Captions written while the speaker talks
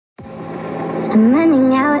I'm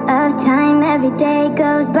running out of time, every day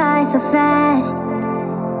goes by so fast,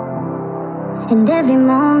 and every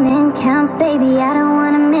moment counts, baby, I don't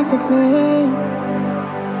wanna miss a thing.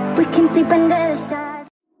 We can sleep under the stars.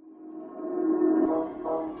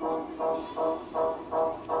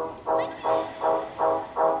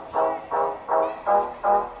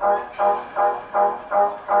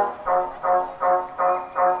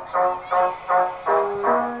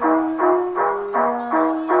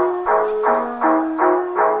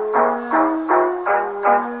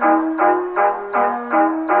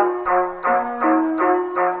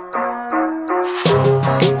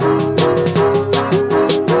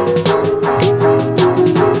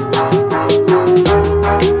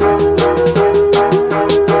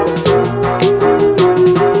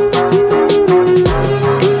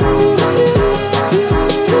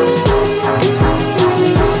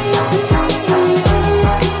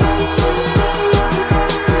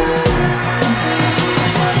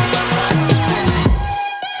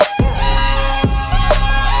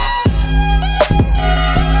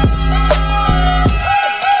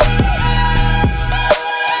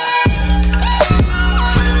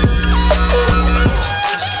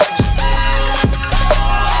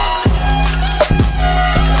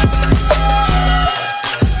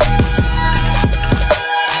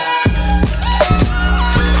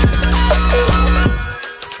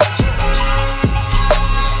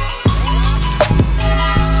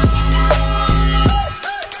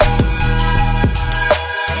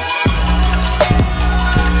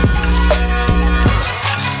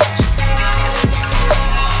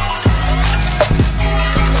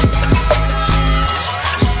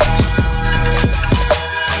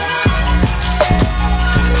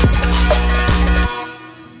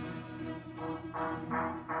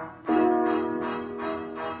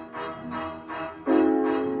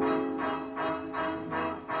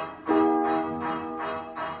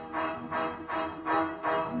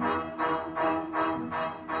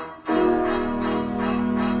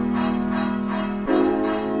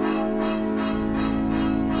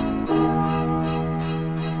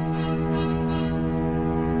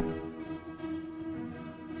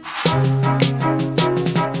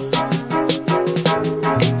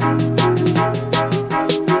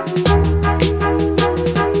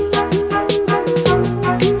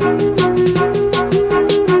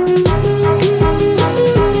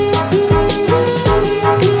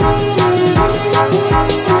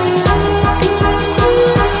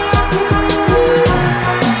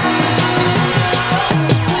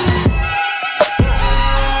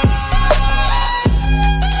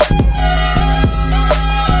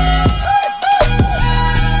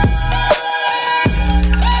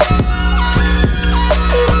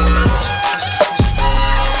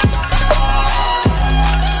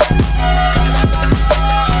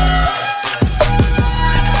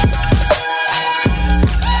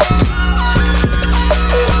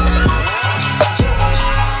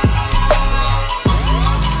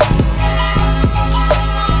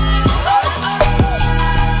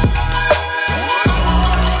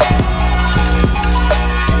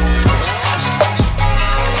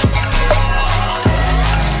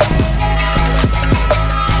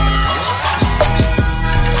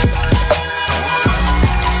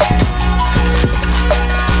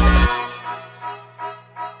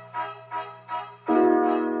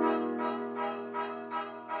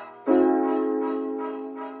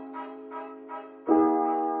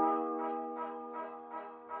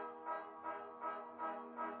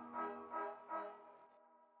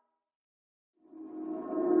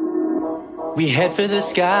 We head for the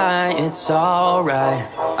sky, it's alright.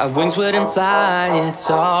 Our wings wouldn't fly,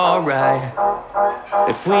 it's alright.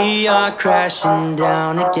 If we are crashing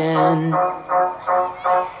down again,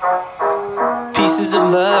 pieces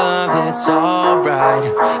of love, it's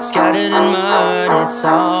alright. Scattered in mud, it's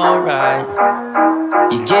alright.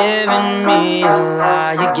 You're giving me a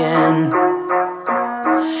lie again.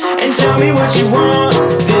 And tell me what you want,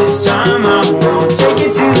 this time I won't take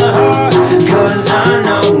it to the heart, 'cause I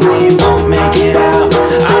know we won't make it out.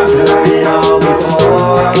 I've heard it all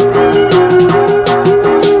before.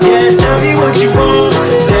 Yeah, tell me what you want,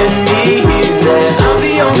 let me hear that I'm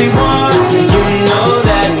the only one. You know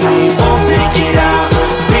that we won't make it out.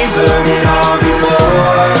 We've heard it all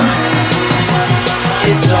before.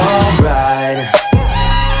 It's alright.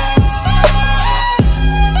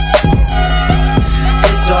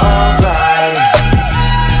 It's alright.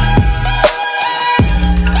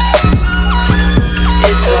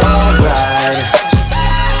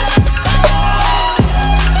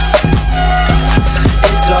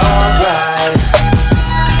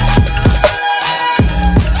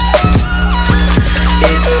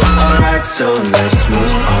 so let's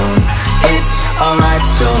move on. It's alright,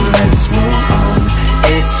 so let's move on.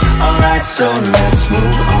 It's alright, so let's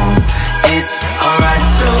move on. It's alright,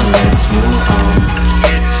 so let's move on.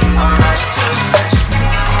 It's alright, so let's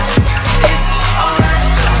move on. It's alright,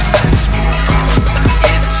 so let's move on.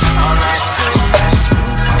 It's alright, so let's move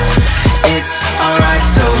on. It's alright,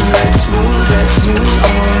 so let's move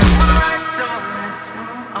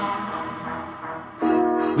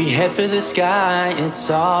on. We head for the sky, it's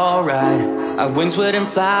alright. Our wings wouldn't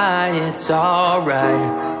fly, it's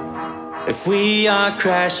alright. If we are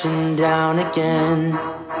crashing down again,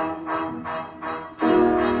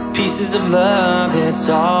 pieces of love, it's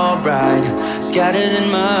alright. Scattered in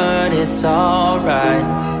mud, it's alright.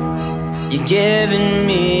 You're giving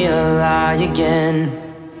me a lie again.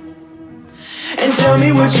 And tell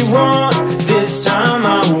me what you want, this time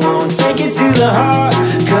I won't take it to the heart.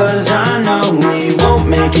 Cause I know we won't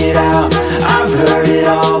make it out, I've heard it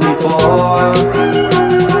all before.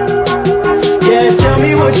 Yeah, tell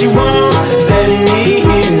me what you want,